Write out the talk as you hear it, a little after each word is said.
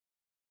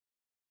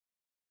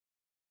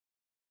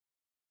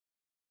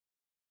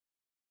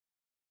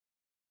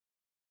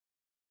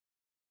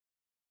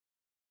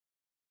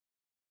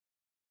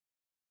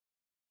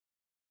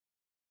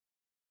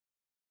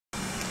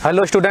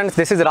Hello students,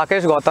 this is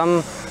Rakesh Gautam,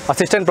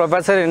 Assistant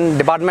Professor in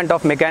Department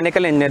of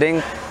Mechanical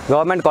Engineering,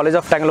 Government College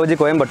of Technology,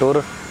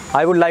 Coimbatore.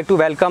 I would like to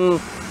welcome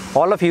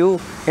all of you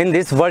in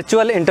this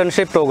virtual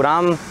internship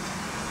program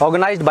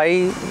organized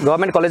by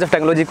Government College of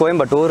Technology,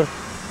 Coimbatore.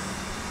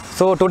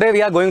 So today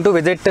we are going to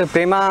visit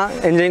Prema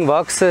Engineering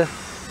Works.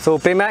 So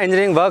Prima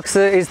Engineering Works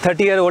is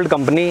 30-year-old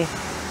company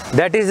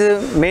that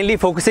is mainly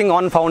focusing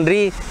on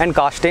foundry and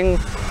casting.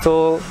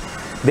 So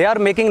they are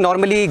making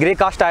normally grey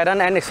cast iron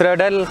and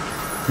spheroidal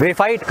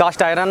graphite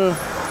cast iron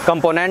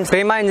components.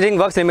 Prima Engineering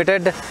Works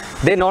Limited,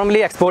 they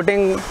normally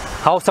exporting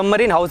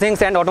submarine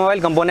housings and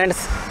automobile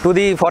components to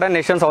the foreign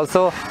nations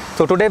also.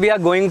 So today we are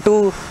going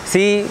to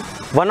see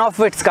one of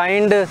its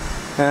kind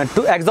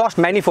to exhaust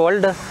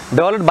manifold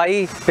developed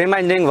by Prima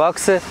Engineering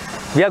Works.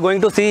 We are going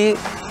to see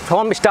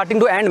from starting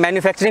to end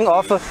manufacturing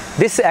of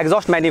this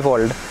exhaust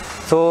manifold.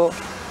 So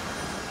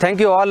thank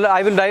you all.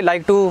 I will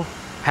like to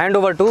hand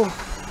over to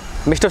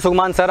Mr.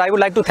 Sukuman sir. I would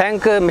like to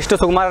thank Mr.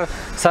 Sukumar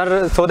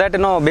sir so that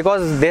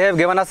because they have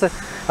given us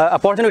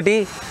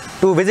opportunity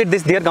to visit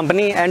this dear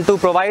company and to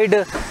provide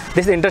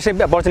this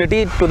internship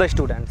opportunity to the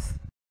students.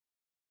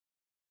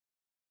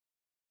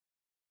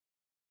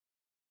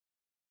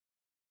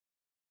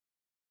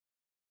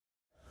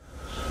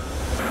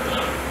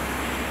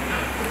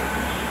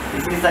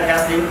 This is the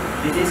casting.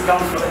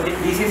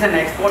 This is an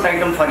export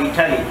item for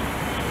Italy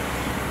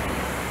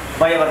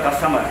by our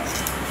customer.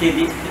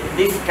 See,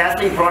 this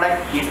casting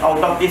product is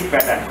out of this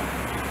pattern.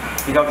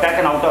 We have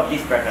taken out of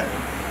this pattern.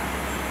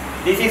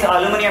 This is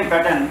aluminum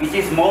pattern which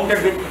is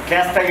mounted with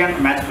cast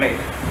iron match plate.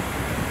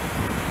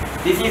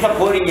 This is a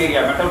pouring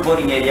area, metal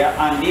pouring area,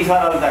 and these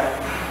are all the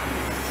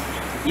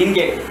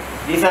ingate.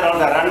 These are all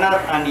the runner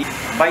and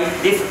by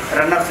this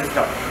runner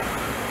system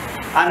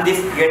and this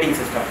gating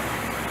system.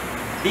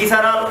 These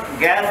are all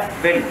gas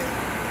vent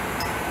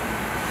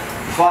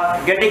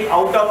for getting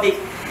out of the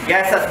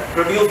gases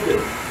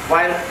produced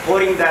while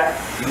pouring the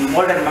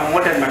molten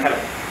metal.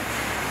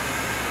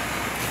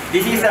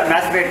 This is a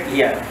mass bed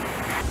here.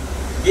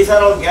 These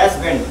are all gas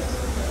vent.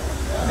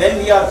 When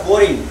we are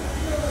pouring,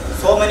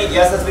 so many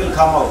gases will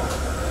come out.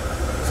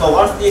 So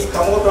once these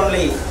come out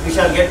only, we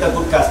shall get the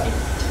good casting.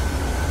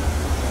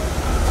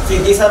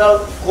 See, these are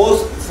all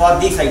cores for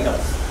these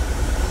items.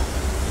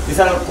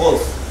 These are all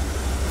cores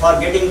for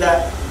getting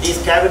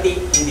this cavity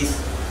in these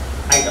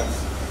items.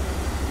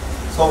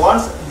 So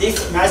once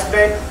this mass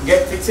bed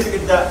get fixed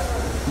with the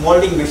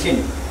molding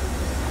machine,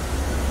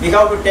 we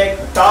have to take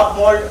top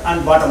mold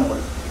and bottom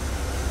mold,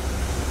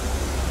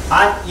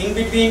 and in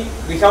between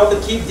we have to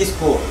keep this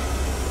core,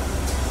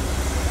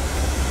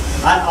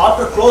 and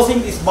after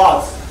closing this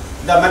box,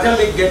 the metal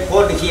will get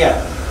poured here,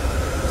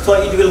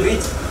 so it will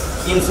reach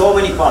in so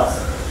many parts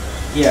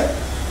here.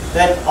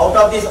 Then out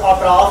of this,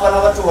 after half an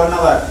hour to 1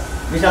 hour,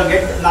 we shall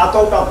get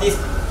knockout of this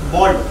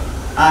mold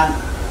and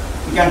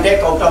we can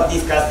take out of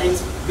these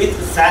castings with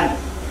sand.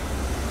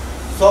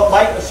 So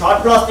by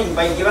short blasting,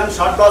 by given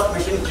short blast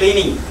machine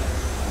cleaning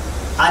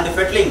and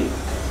fettling,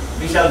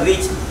 we shall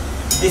reach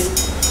this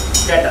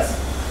status.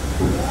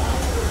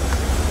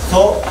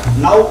 So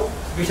now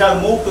we shall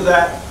move to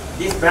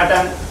this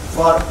pattern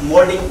for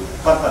molding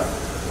purpose.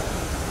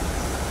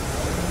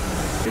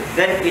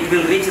 Then it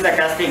will reach the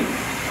casting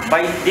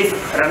by this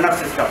runner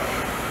system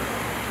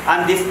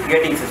and this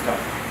gating system.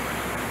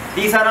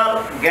 These are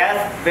all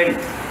gas vent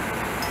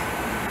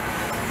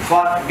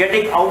for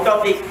getting out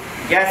of the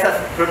gases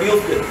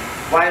produced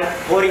while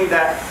pouring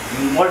the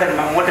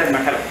molten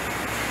metal.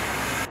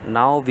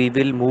 Now we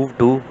will move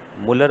to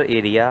Muller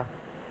area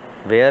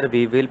where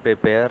we will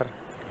prepare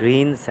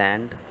green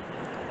sand.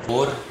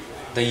 For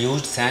the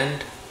used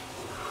sand,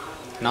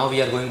 now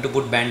we are going to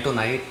put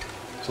bentonite.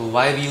 So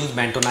why we use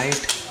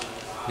bentonite?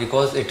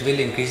 Because it will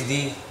increase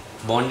the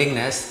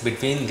bondingness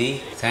between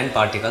the sand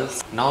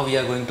particles. Now we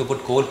are going to put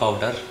coal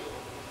powder.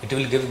 It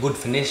will give good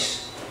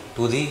finish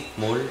to the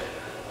mold.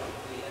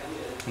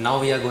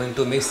 Now we are going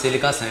to mix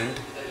silica sand.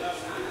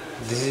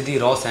 This is the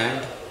raw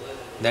sand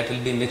that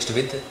will be mixed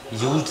with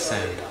used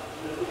sand.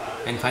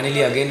 And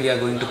finally again we are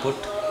going to put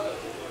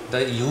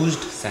the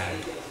used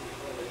sand.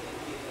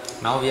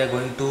 Now we are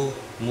going to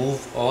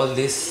move all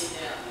this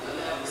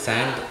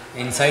sand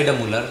inside a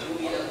muller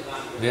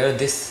where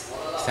this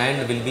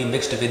sand will be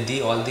mixed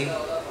with all the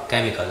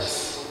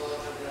chemicals.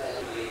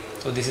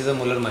 So this is a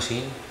muller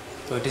machine.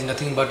 So it is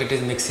nothing but it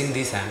is mixing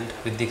the sand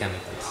with the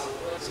chemicals.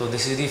 So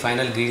this is the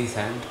final green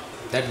sand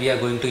that we are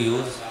going to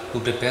use to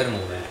prepare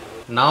mold.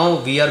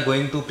 Now we are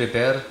going to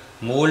prepare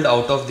mold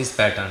out of this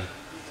pattern.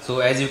 So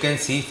as you can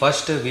see,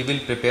 first we will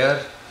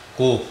prepare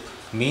cope,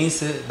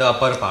 means the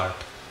upper part.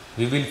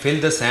 We will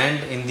fill the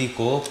sand in the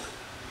cope,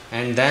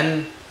 and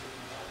then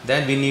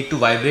we need to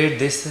vibrate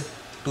this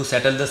to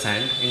settle the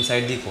sand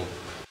inside the cope.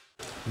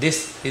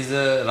 This is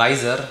a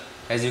riser.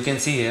 As you can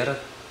see here,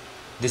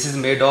 this is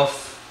made of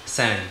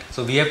sand.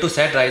 So we have to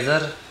set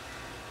riser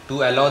to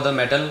allow the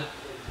metal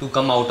to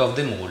come out of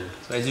the mold.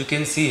 So as you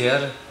can see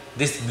here,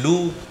 this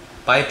blue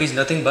pipe is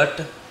nothing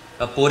but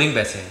a pouring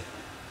basin.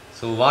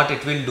 So what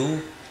it will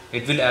do,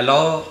 it will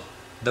allow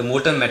the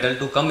molten metal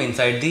to come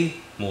inside the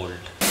mold.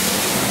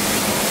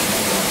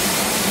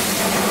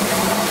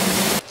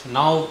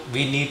 Now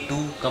we need to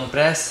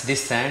compress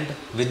this sand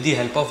with the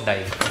help of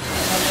die.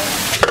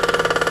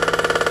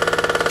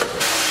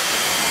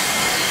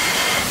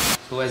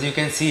 So as you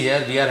can see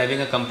here, we are having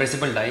a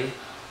compressible die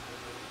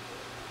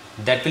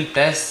that will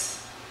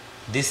press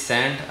this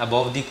sand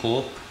above the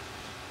cope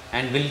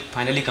and will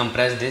finally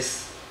compress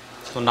this.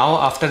 So now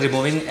after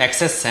removing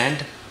excess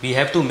sand, we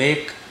have to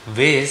make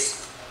ways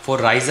for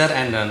riser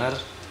and runner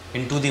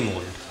into the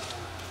mold.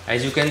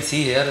 As you can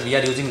see here, we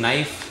are using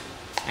knife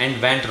and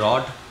vent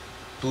rod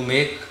to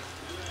make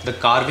the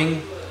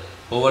carving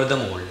over the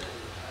mold.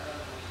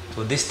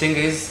 So this thing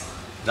is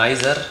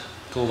riser.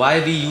 So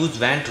why we use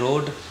vent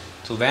rod?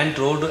 So vent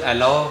rod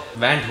allow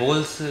vent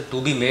holes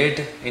to be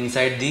made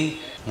inside the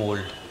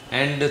mold,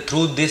 and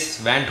through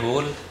this vent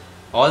hole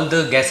all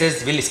the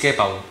gases will escape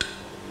out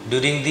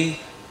during the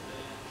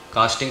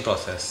casting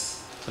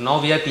process. So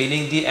now we are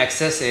cleaning the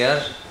excess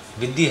air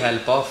with the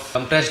help of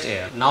compressed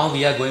air. Now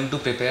we are going to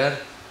prepare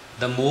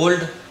the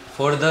mold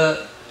for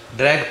the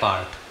drag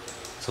part.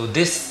 So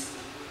this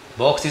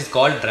box is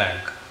called drag.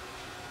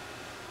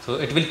 So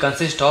it will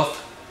consist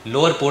of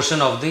lower portion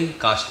of the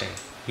casting.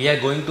 We are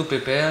going to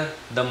prepare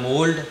the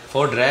mold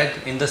for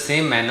drag in the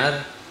same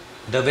manner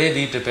the way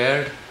we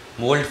prepared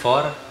mold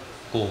for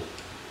cope.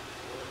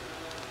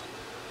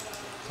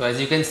 So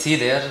as you can see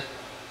there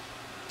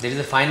is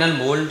a final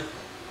mold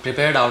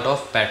prepared out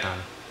of pattern.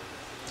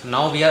 So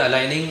now we are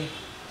aligning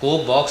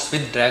cope box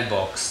with drag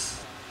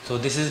box. So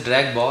this is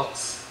drag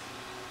box.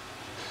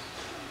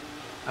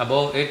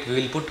 Above it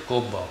we will put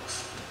cope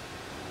box.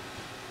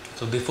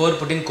 So before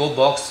putting cope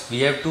box, we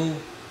have to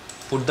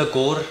put the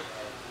core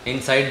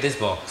inside this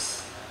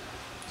box.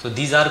 So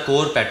these are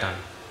core pattern.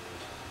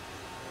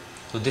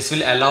 So this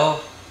will allow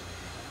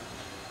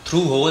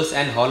through holes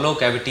and hollow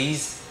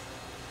cavities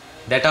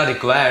that are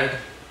required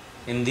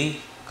in the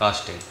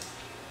casting.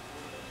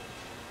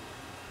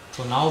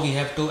 So now we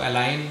have to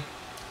align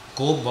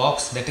cope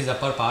box, that is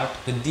upper part,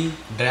 with the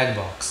drag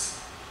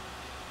box,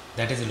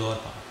 that is lower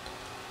part.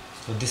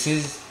 So this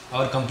is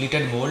our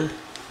completed mold.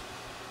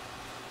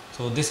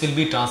 So this will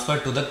be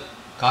transferred to the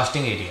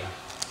casting area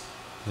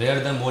where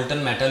the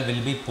molten metal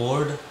will be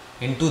poured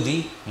into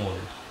the mold.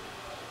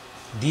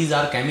 These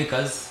are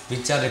chemicals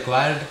which are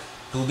required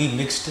to be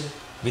mixed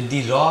with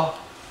the raw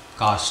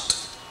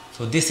cast.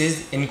 So this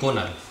is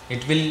inconel.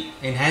 It will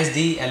enhance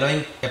the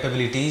alloying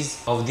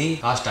capabilities of the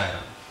cast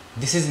iron.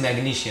 This is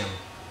magnesium.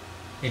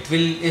 It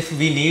will, if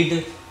we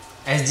need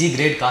SG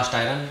grade cast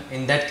iron,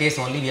 in that case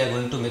only we are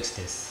going to mix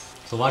this.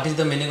 So what is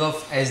the meaning of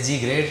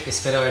SG grade?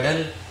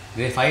 Spheroidal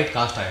graphite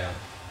cast iron.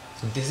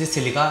 So this is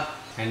silica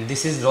and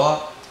this is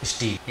raw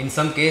steel. In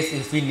some case,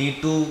 if we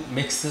need to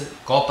mix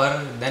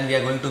copper, then we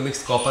are going to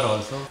mix copper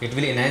also. It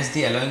will enhance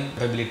the alloying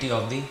ability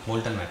of the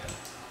molten metal.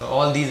 So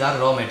all these are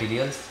raw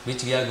materials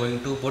which we are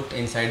going to put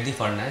inside the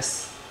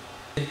furnace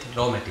with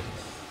raw material.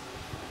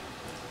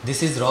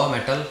 This is raw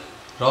metal,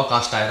 raw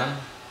cast iron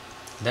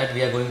that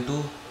we are going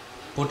to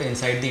put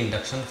inside the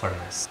induction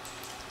furnace.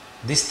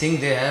 This thing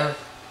they have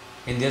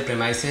in their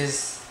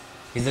premises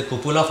is a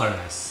cupola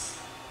furnace.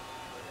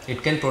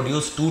 It can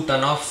produce 2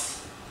 tons of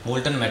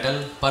molten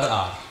metal per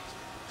hour.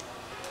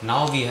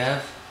 Now we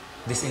have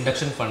this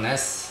induction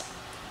furnace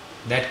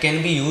that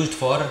can be used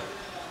for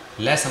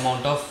less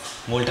amount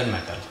of molten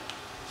metal.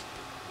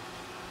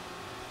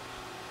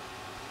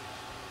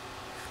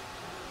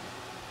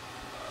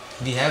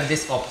 We have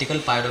this optical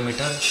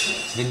pyrometer.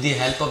 With the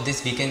help of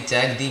this we can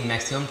check the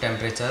maximum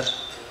temperature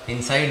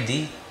inside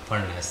the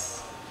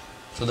furnace.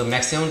 So the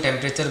maximum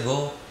temperature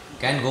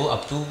can go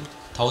up to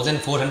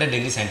 1400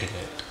 degrees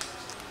centigrade.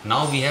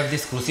 Now we have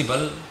this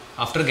crucible.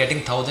 After getting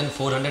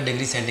 1400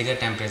 degrees centigrade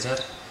temperature,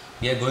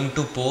 we are going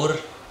to pour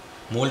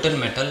molten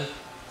metal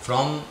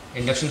from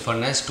induction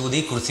furnace to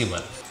the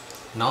crucible.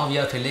 Now we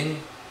are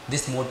filling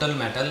this molten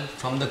metal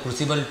from the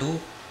crucible to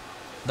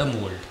the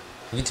mold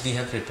which we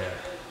have prepared.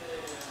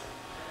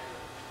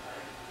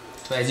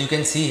 So as you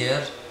can see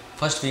here,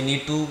 first we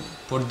need to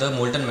put the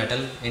molten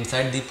metal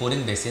inside the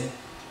pouring basin.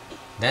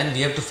 Then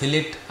we have to fill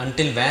it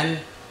until when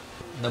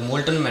the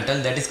molten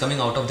metal that is coming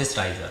out of this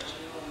riser.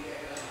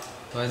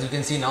 So as you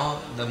can see now,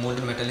 the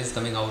molten metal is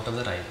coming out of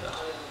the riser.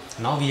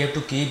 Now we have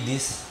to keep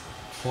this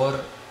for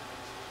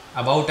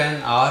about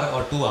an hour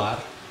or 2 hours.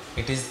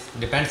 It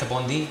depends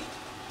upon the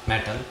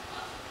metal.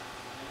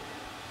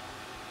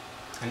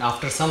 And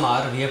after some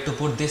hour, we have to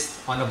put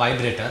this on a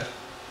vibrator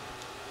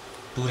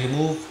to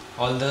remove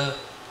all the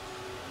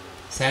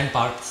sand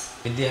parts.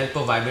 With the help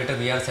of vibrator,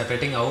 we are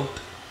separating out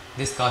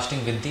this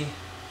casting with the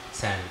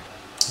sand.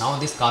 Now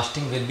this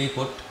casting will be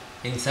put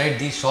inside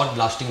the short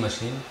blasting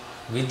machine.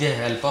 With the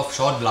help of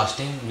short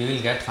blasting, we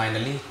will get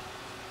finally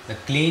the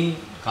clean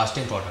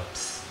casting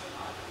products.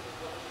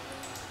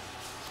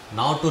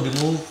 Now to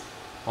remove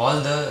all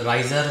the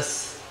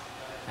risers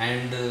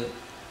and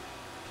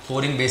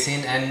pouring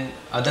basin and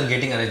other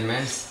gating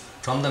arrangements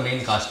from the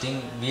main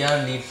casting, we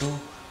are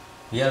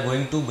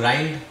going to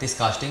grind this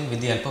casting with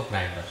the help of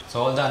grinder.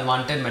 So all the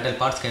unwanted metal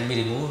parts can be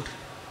removed.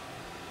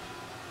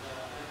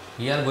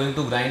 We are going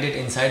to grind it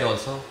inside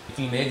also. It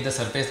will make the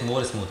surface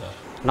more smoother.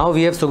 Now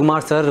we have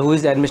Sukumar sir, who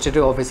is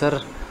administrative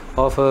officer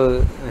of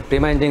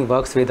PREMA Engineering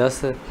Works with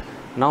us.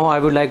 Now I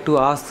would like to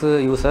ask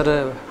you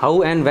sir,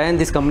 how and when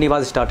this company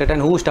was started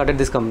and who started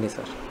this company,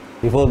 sir?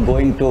 Before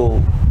going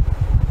to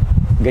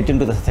get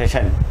into the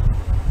session,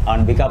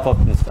 on behalf of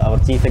our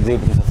Chief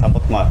Executive Mr.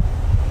 Sampath Kumar,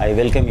 I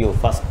welcome you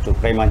first to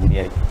PREMA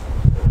Engineering.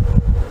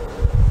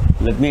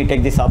 Let me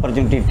take this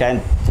opportunity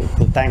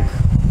to thank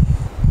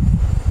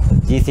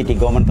GCT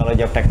Government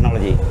College of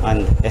Technology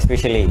and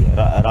especially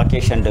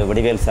Rakesh and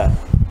Vadivel sir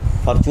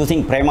for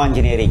choosing PREMA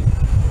Engineering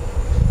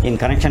in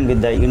connection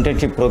with the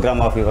internship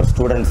program of your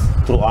students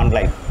through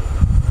online.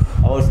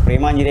 Our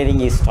PREMA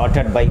Engineering is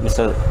started by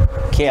Mr.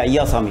 K.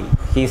 Ayyasamy.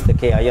 He is the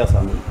K.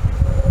 Ayyasamy.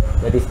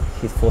 That is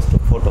his first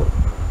photo.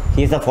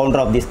 He is the founder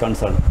of this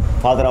concern,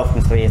 father of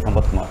Mr. A.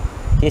 Sampath Kumar.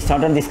 He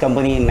started this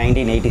company in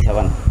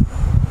 1987.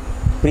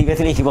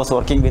 Previously, he was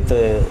working with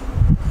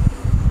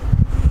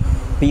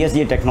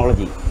PSG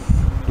Technology,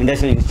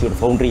 Industrial Institute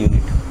Foundry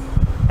Unit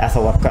as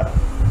a worker.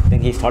 Then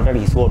he started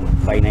his own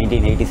by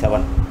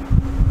 1987.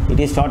 It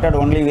is started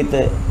only with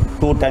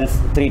 2 tons,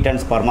 3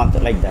 tons per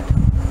month like that.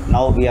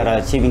 Now we are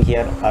achieving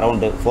here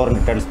around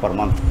 400 tons per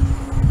month.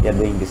 We are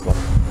doing this work.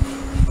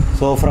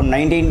 So from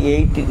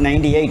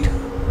 1998,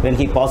 when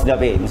he passed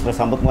away, Mr.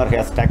 Sampath Kumar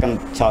has taken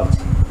charge.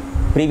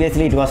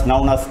 Previously it was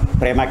known as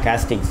Prima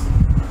Castings.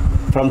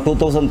 From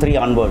 2003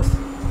 onwards,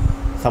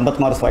 Sampath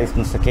Kumar's wife,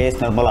 Mr. K.S.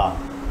 Nirmala,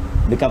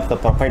 becomes the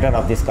proprietor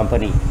of this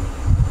company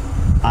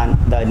and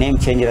the name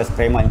changed as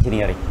PREMA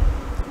Engineering.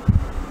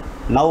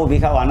 Now we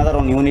have another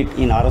one unit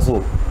in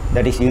Arasu,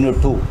 that is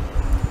Unit 2,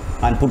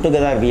 and put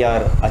together we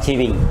are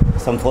achieving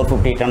some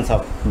 450 tons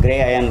of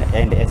grey iron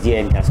and SG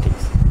iron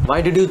castings.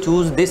 Why did you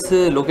choose this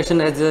location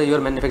as your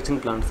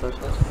manufacturing plant, sir?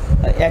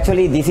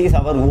 Actually, this is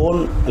our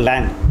own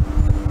land.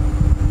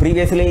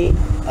 Previously,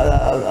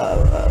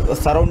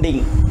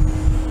 surrounding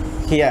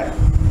here,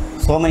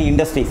 so many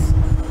industries.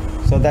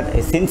 So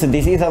that since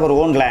this is our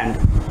own land,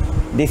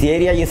 this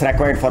area is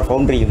required for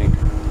foundry unit.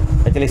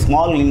 Actually,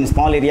 in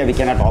small area we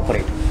cannot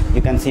operate.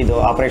 You can see the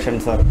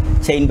operations are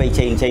chain by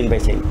chain.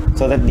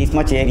 So that this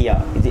much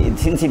area,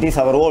 since it is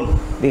our own,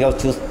 we have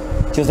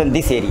chosen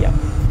this area.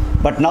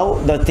 But now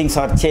the things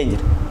are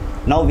changed.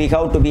 Now we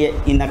have to be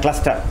in a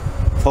cluster,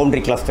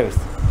 foundry clusters.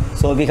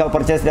 So we have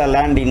purchased the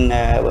land in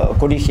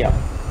Kodisha,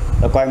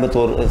 the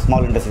Coimbatore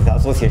Small Industries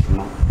Association.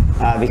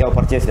 We have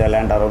purchased the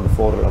land around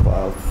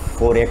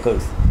 4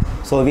 acres.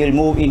 So we will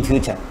move in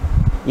future.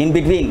 In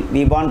between,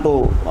 we want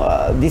to,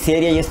 this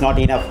area is not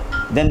enough.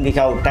 Then we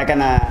have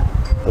taken a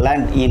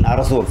land in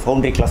Arasur,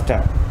 foundry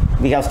cluster.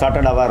 We have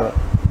started our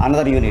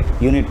another unit,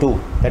 Unit 2,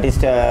 that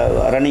is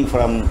running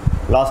from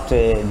last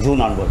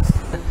June onwards.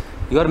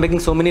 You are making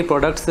so many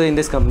products in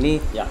this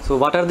company. Yeah. So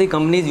what are the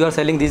companies you are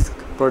selling these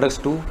products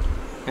to?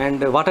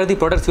 And what are the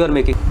products you are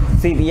making?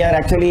 See, we are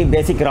actually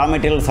basic raw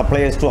material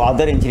suppliers to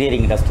other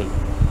engineering industry.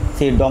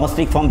 See,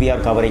 domestic firm we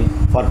are covering,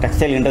 for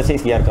textile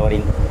industries we are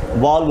covering,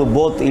 valve,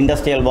 both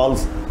industrial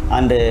valves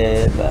and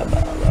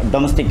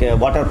domestic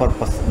water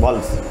purpose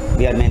valves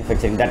we are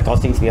manufacturing, that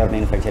castings we are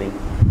manufacturing,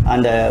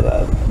 and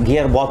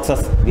gear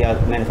boxes we are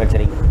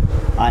manufacturing,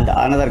 and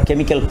another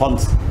chemical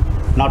pumps,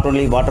 not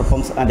only water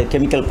pumps and the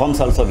chemical pumps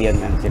also we are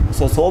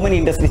manufacturing. So many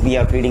industries we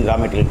are feeding raw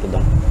material to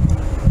them.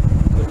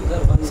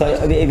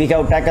 So we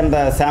have taken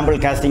the sample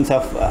castings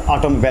of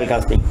automobile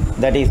casting,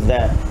 that is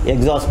the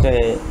exhaust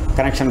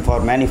connection for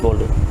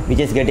manifold, which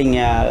is getting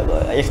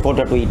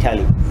exported to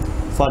Italy.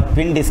 For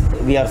twin disc,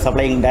 we are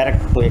supplying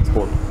direct to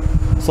export.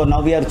 So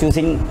now we are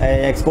choosing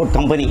export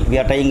company. We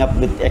are tying up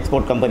with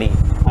export company,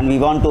 and we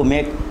want to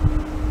make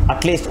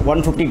at least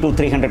 150 to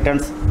 300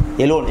 tons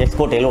alone,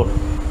 export alone.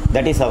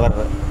 That is our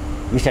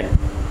mission.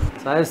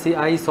 So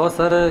I saw,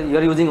 sir, you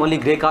are using only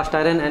grey cast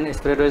iron and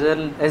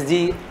aspirational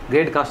SG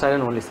grade cast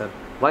iron only, sir.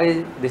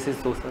 Why this is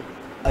so, sir?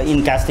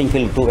 In casting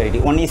field, two variety.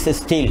 One is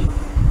steel,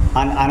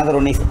 and another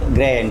one is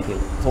grey iron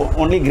field. So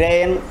only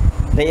grey iron,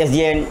 the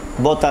SG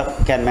iron, both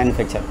can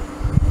manufacture.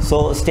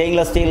 So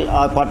stainless steel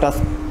are part of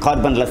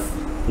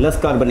less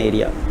carbon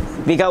area.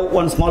 We have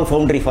one small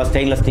foundry for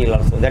stainless steel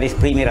also, that is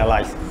Premier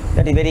Alloys.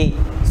 That is very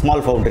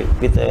small foundry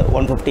with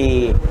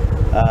 150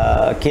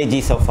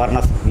 kgs of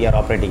furnace we are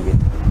operating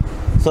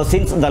with. So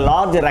since the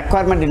large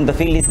requirement in the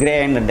field is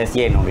grey iron and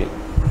SG iron only,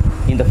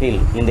 in the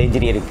field, in the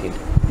engineering field.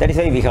 That is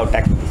why we have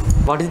tackled this.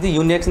 What is the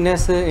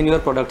uniqueness in your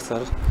products,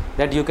 sir,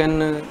 that you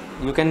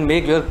can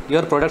make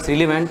your products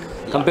relevant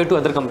compared to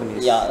other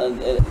companies?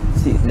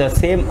 See,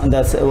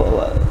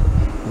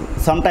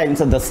 sometimes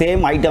the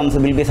same items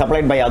will be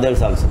supplied by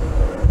others also.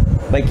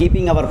 By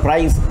keeping our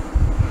price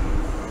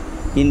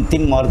in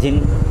thin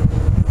margin,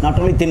 not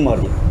only thin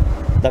margin,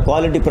 the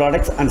quality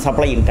products and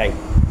supply in time.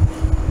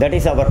 That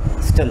is our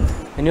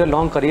strength. In your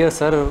long career,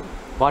 sir,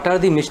 what are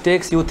the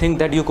mistakes you think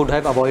that you could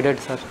have avoided,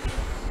 sir?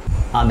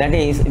 That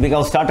is, we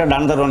have started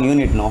another one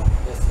unit now.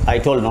 Yes. I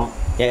told no,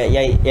 a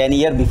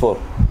year before,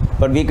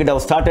 but we could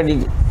have started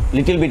it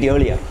little bit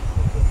earlier.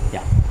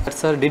 Yeah. But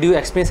sir, did you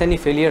experience any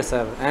failures,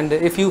 sir? And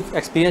if you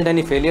experienced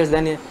any failures,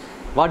 then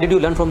what did you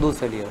learn from those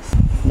failures?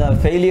 The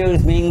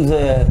failures means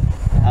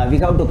we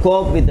have to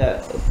cope with the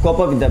cope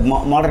up with the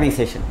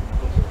modernization.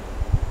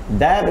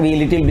 There we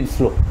little bit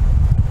slow.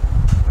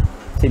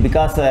 See,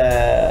 because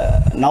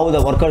now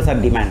the workers are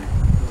demand,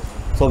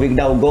 so we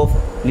now go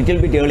little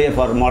bit earlier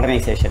for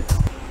modernization.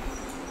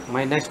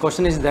 My next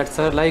question is that,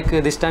 sir, like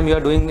this time you are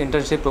doing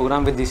internship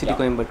program with DCT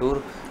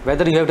Coimbatore,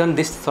 whether you have done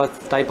this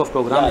type of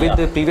program with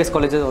the previous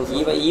colleges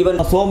also?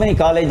 Even so many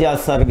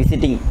colleges are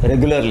visiting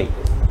regularly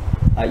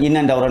in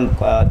and around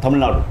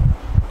Tamil Nadu,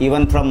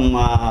 even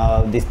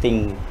from this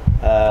thing,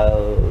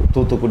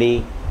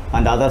 Thuthukudi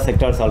and other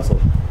sectors also.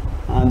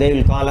 They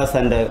will call us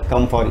and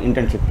come for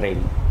internship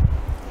training.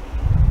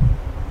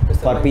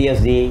 For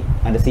PhD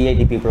and the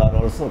CIT people are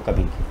also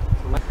coming.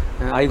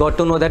 I got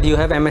to know that you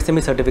have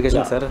MSME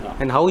certification, sir.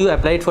 And how you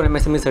applied for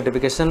MSME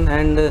certification,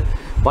 and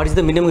what is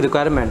the minimum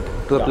requirement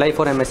to apply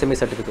for MSME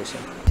certification?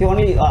 See,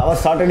 only our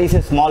started is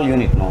a small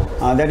unit now.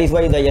 That is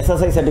why the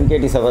SSI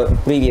certificate is our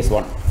previous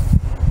one.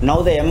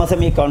 Now the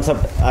MSME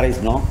concept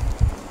arises now.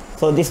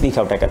 So this we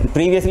have taken.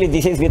 Previously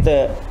this is with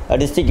a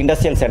district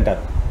industrial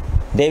center.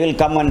 They will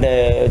come and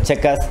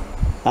check us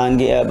and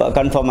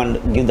confirm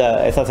and give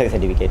the SSI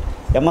certificate.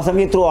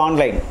 MSME through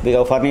online. We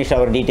have furnished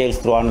our details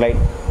through online.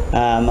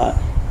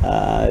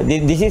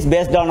 This is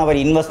based on our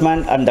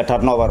investment and the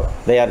turnover.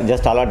 They are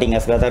just allotting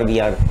us whether we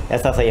are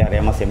SSI or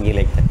MSME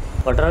like that.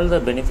 What are all the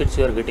benefits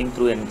you are getting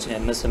through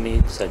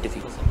MSME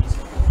certificate?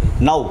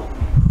 Now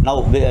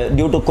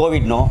due to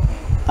COVID,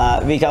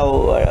 we have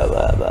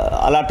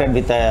allotted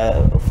with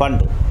a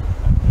fund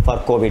for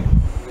COVID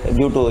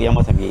due to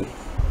MSME.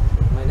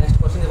 My next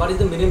question is, what is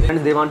the minimum? And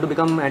they want to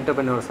become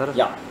entrepreneurs, sir.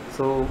 Yeah.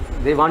 So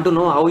they want to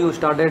know how you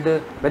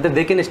started, whether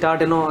they can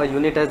start a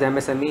unit as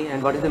MSME,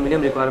 and what is the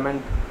minimum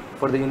requirement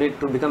for the unit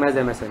to become as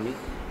MSME,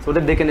 so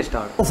that they can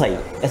start.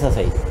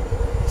 SSI.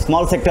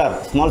 Small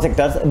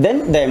sectors,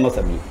 then the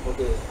MSME.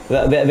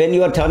 Okay. When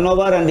your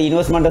turnover and the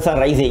investments are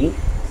rising,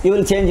 you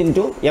will change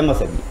into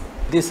MSME.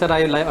 This, sir,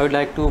 I would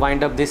like to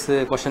wind up this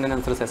question and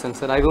answer session,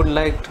 sir. I would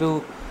like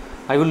to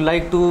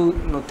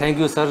thank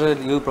you, sir.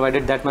 You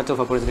provided that much of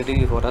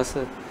opportunity for us,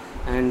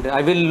 and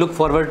I will look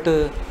forward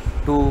to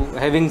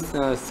having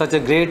such a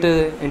great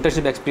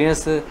internship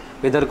experience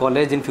with our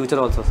college in future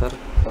also, sir.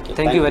 Okay.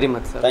 Thank you very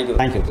much, sir. Thank you.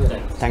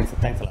 Thanks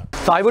a lot.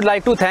 So I would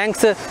like to thank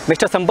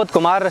Mr. Sampath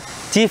Kumar,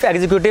 Chief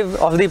Executive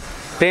of the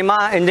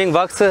Prema Engineering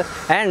Works,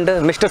 and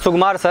Mr.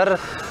 Sugmar, sir,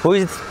 who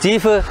is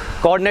Chief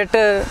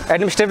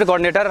Administrative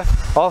Coordinator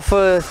of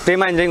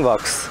Prema Engineering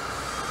Works.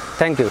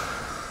 Thank you.